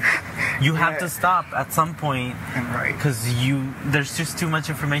reading. You have to stop at some point And right. because there's just too much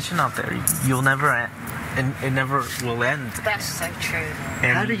information out there. You'll never end, and it never will end. That's so true.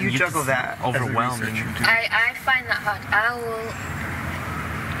 And How do you juggle just that? as a Overwhelming. researcher, too? I find that hard. I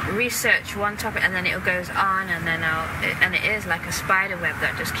will research one topic and then it goes on and then and it is like a spider web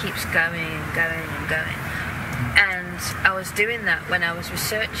that just keeps going and going and going. And I was doing that when I was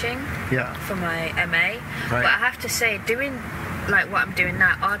researching Yeah. for my MA. Right. But I have to say, doing like what I'm doing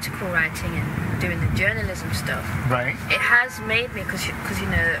now, article writing and doing the journalism stuff, Right. it has made me, because you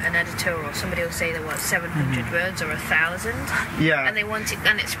know, an editor or somebody will say there was 700 words or 1,000, Yeah. and they want it,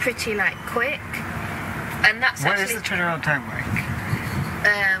 and it's pretty like quick, and that's What is actually. the turnaround time like?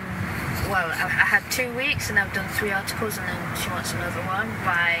 Well, I had 2 weeks and I've done 3 articles, and then she wants another one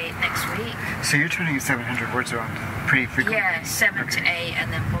by next week. So you're turning 700 words around pretty frequently? Yeah, 7 to 8,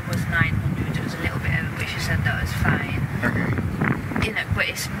 and then one was 900. It was a little bit over, but she said that was fine. Okay. You know,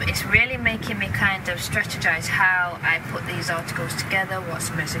 but it's really making me kind of strategize how I put these articles together, what's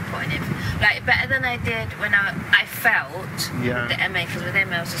the most important like better than I did when I felt the MA, because with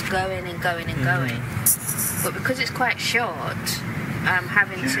MA I was just going and going and going, but because it's quite short, I'm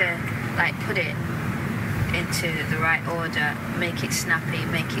having to like put it into the right order, make it snappy,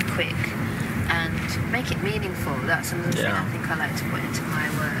 make it quick, and make it meaningful. That's another thing I think I like to put into my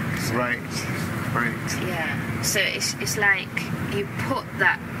work. So. Right. Yeah. So it's like you put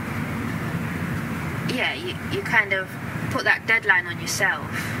that. Yeah, you kind of put that deadline on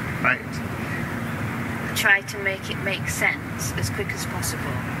yourself. Right. Try to make it make sense as quick as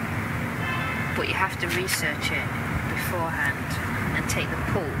possible, but you have to research it beforehand and take the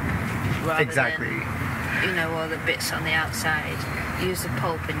pulp rather than all the bits on the outside. Use the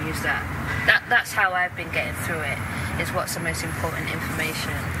pulp and use that. That's how I've been getting through it. Is what's the most important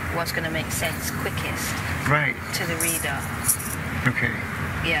information, what's going to make sense quickest to the reader. Okay.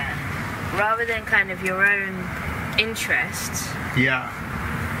 Yeah. Rather than kind of your own interests. Yeah.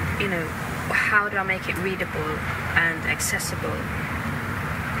 How do I make it readable and accessible?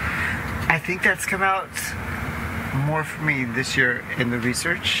 I think that's come out more for me this year in the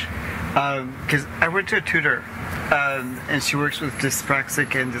research, because I went to a tutor, and she works with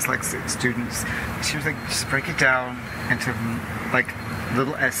dyspraxic and dyslexic students. She was like, just break it down into like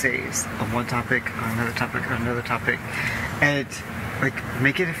little essays on one topic, on another topic, on another topic, and like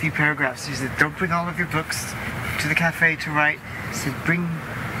make it a few paragraphs. She said, don't bring all of your books to the cafe to write. She said, bring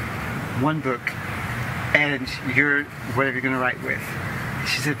one book and whatever you're going to write with.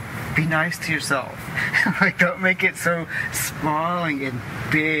 She said, be nice to yourself. Like, don't make it so sprawling and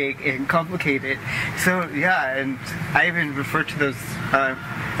big and complicated. So yeah, and I even refer to those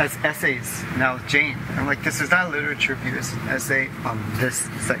as essays now with Jane. I'm like, this is not a literature review, it's an essay on this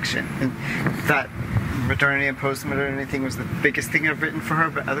section. And that modernity and post-modernity thing was the biggest thing I've written for her,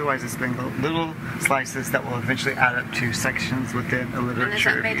 but otherwise it's been little slices that will eventually add up to sections within a literature review. And has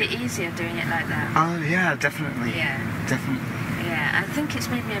that made it easier doing it like that? Oh yeah, definitely. Yeah. Definitely. Yeah, I think it's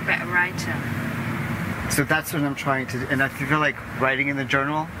made me a better writer. So that's what I'm trying to do. And I feel like writing in the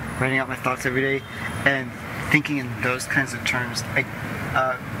journal, writing out my thoughts every day, and thinking in those kinds of terms.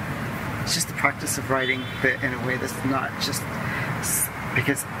 It's just the practice of writing, but in a way that's not just...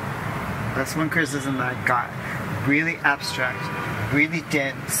 Because that's one criticism that I got. Really abstract, really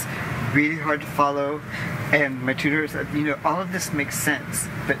dense, really hard to follow. And my tutor said, all of this makes sense,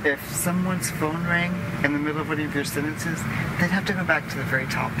 but if someone's phone rang in the middle of one of your sentences, they'd have to go back to the very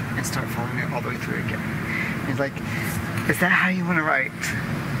top and start following it all the way through again. And he's like, is that how you want to write?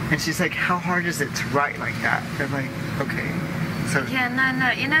 And she's like, how hard is it to write like that? And I'm like, okay. So yeah,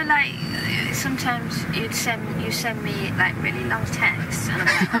 no. Like sometimes you send me like really long texts, and I'm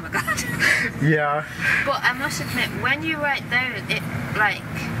like, oh my god. Yeah. But I must admit, when you write those,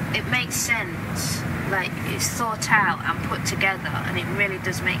 it makes sense. Like it's thought out and put together, and it really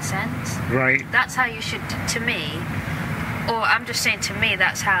does make sense. Right. That's how you should, to me. Or I'm just saying, to me,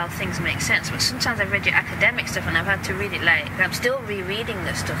 that's how things make sense. But sometimes I've read your academic stuff and I've had to read it I'm still rereading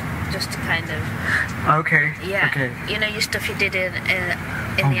the stuff just to kind of... Okay. Yeah. Okay. Your stuff you did in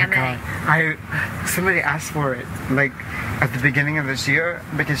Oh the my MA. God. Somebody asked for it, like, at the beginning of this year,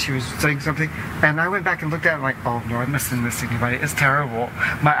 because she was saying something, and I went back and looked at it, and like, oh no, I mustn't miss anybody. It's terrible.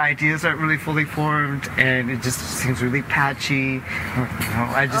 My ideas aren't really fully formed, and it just seems really patchy.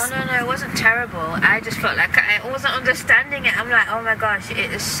 Oh no, it wasn't terrible. I just felt like I wasn't understanding it. I'm like, oh my gosh,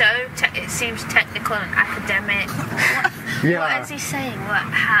 it is so, it seems technical and academic. What is he saying?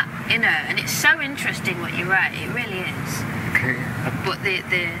 And it's so interesting what you write. It really is. Okay. But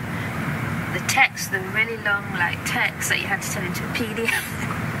the text, the really long text that you had to turn into a PDF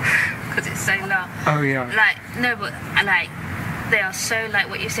because it's so long. Oh yeah. They are so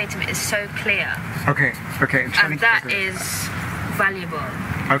what you say to me is so clear. Okay. And that is valuable.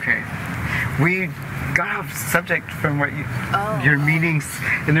 Okay. We got off subject from what your meetings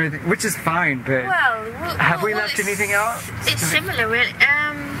and everything, which is fine, but have we left anything out? It's similar, really.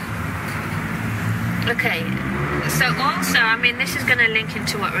 Okay. So also, this is going to link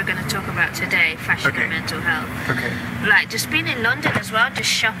into what we're going to talk about today, fashion and mental health. Okay. Just being in London as well, just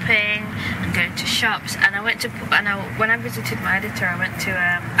shopping and going to shops. And when I visited my editor, I went to,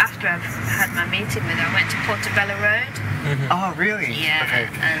 after I've had my meeting with her, I went to Portobello Road. Mm-hmm. Oh, really? Yeah. Okay.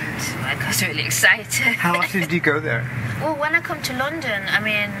 And I was really excited. How often do you go there? Well, when I come to London,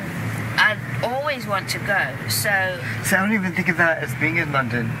 I always want to go, so I don't even think of that as being in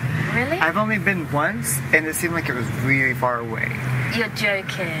London. Really? I've only been once, and it seemed like it was really far away. You're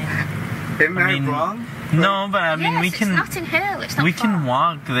joking. Am I wrong? No, but I mean, yes, we it's can. Notting Hill. It's not We far. can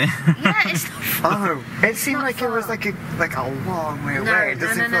walk there. Yeah, it's not far. Oh, it seemed Not like it was far. like a long way No, away. It no,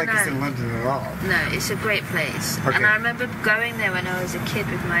 doesn't no, feel like no, it's no. in London at all. No, it's a great place. Okay. And I remember going there when I was a kid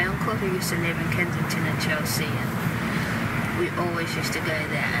with my uncle who used to live in Kensington and Chelsea, and we always used to go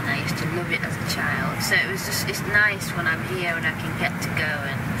there, and I used to love it as a child. So it's nice when I'm here and I can get to go,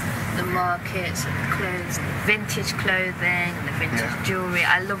 and the markets and the clothes and the vintage clothing and the vintage jewellery.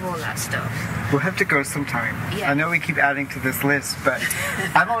 I love all that stuff. We'll have to go sometime. Yeah. I know we keep adding to this list, but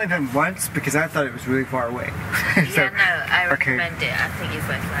I've only been once because I thought it was really far away. So, Yeah, no, I okay. recommend it. I think you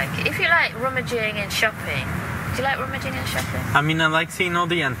both like it. If you like rummaging and shopping, do you like rummaging and shopping? I mean, I like seeing all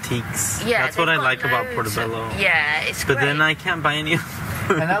the antiques. Yeah, That's what I they've like got about loads of- Portobello. Yeah, it's But great. then I can't buy any.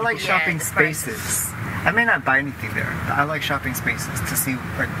 And I like Yeah, shopping the prices. spaces. I may not buy anything there, but I like shopping spaces to see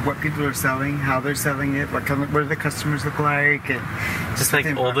like what people are selling, how they're selling it, what do the customers look like, and Just like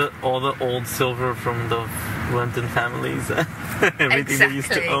all the old silver from the London families, everything they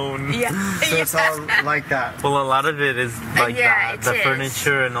used to Exactly. own. Yeah. So it's all like that. Well, a lot of it is like Yeah, that. it The is.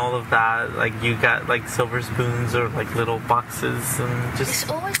 furniture and all of that. Like you got like silver spoons or like little boxes and It's just.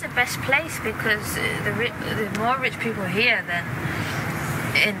 always the best place because the more rich people here than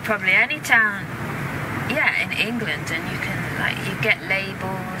in probably any town, in England, and you can you get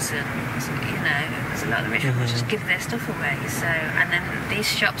labels, and there's a lot of rich people just give their stuff away. So, and then these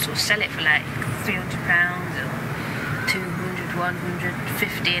shops will sell it for like £300 or 200,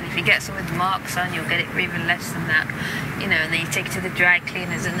 150, and if you get some with marks on, you'll get it for even less than that. And then you take it to the dry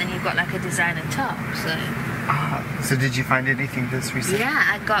cleaners, and then you've got like a designer top. So did you find anything this recent? Yeah,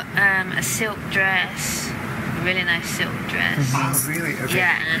 I got a silk dress, a really nice silk dress. Oh, really? Okay.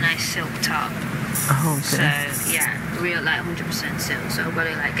 Yeah, and a nice silk top. Oh, So real 100% silk. So I've got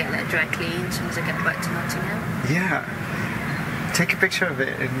to get that dry clean as soon as I get back to Nottingham. Yeah. Take a picture of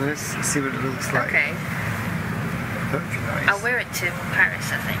it and let's see what it looks like. Okay, That would be nice. I'll wear it to Paris,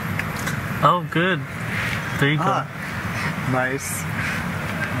 I think. Oh, good. There you go. Nice.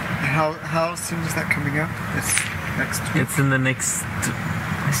 How soon is that coming up? It's next week. It's in the next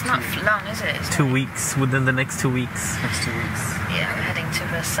It's not long, is it? It's 2 weeks. Within the next 2 weeks. Next 2 weeks. Yeah, we're heading to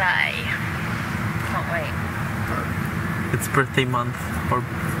Versailles. Can't wait. It's birthday month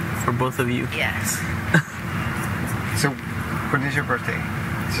for both of you. Yes. So, when is your birthday?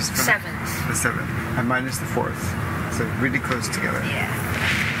 It's just for 7th. The 7th. And mine is the 4th. So really close together. Yeah.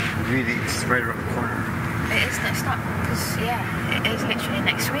 Really, it's right around the corner. It is. It's not because it is literally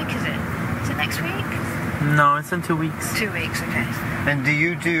next week, is it? Is it next week? No, it's in 2 weeks. 2 weeks. Okay. And do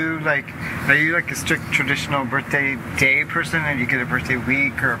you do are you like a strict traditional birthday day person, and you get a birthday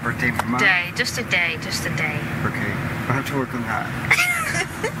week or a birthday month? Day. Just a day. Just a day. Okay, I'll have to work on that.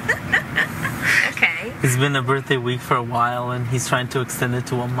 Okay. It's been a birthday week for a while, and he's trying to extend it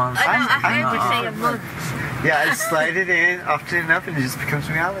to a month. I know. I I'm heard you not- say a month. Yeah, I slide it in often enough, and it just becomes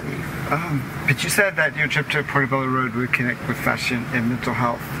reality. But you said that your trip to Portobello Road would connect with fashion and mental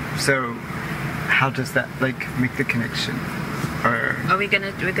health. So, how does that make the connection? Or We're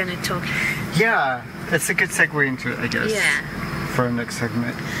gonna talk. yeah, it's a good segue into it, I guess. Yeah. For our next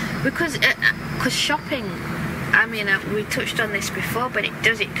segment. Because shopping, I mean, we touched on this before, but it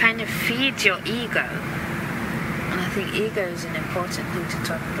kind of feeds your ego. And I think ego is an important thing to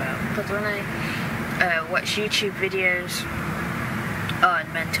talk about. Because when I watch YouTube videos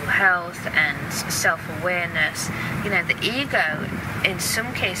on mental health and self-awareness, the ego in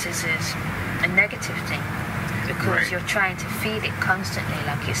some cases is a negative thing. Because Right. you're trying to feed it constantly,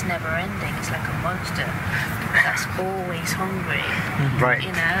 like it's never ending. It's like a monster that's always hungry. Right.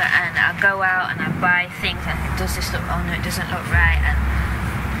 And I go out and I buy things and does this look, oh no, it doesn't look right,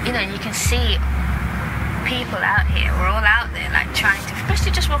 and you can see people out here, we're all out there trying to,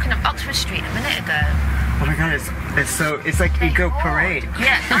 especially just walking up Oxford Street a minute ago. Oh my god, it's like They ego hoard. parade.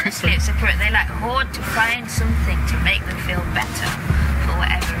 Yeah, honestly it's a parade. They hoard to find something to make them feel better for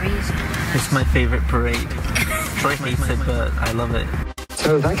whatever reason. It's my favorite parade. Troy hates it, but I love it.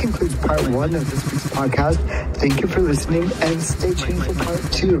 So that concludes part 1 of this week's podcast. Thank you for listening, and stay tuned for part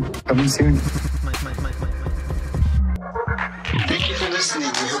 2 coming soon. Thank you for listening.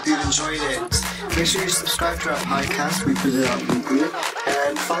 We hope you enjoyed it. Make sure you subscribe to our podcast. We put it out weekly.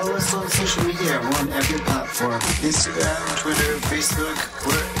 And follow us on social media. We're on every platform. Instagram, Twitter, Facebook.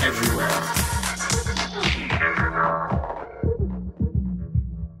 We're everywhere.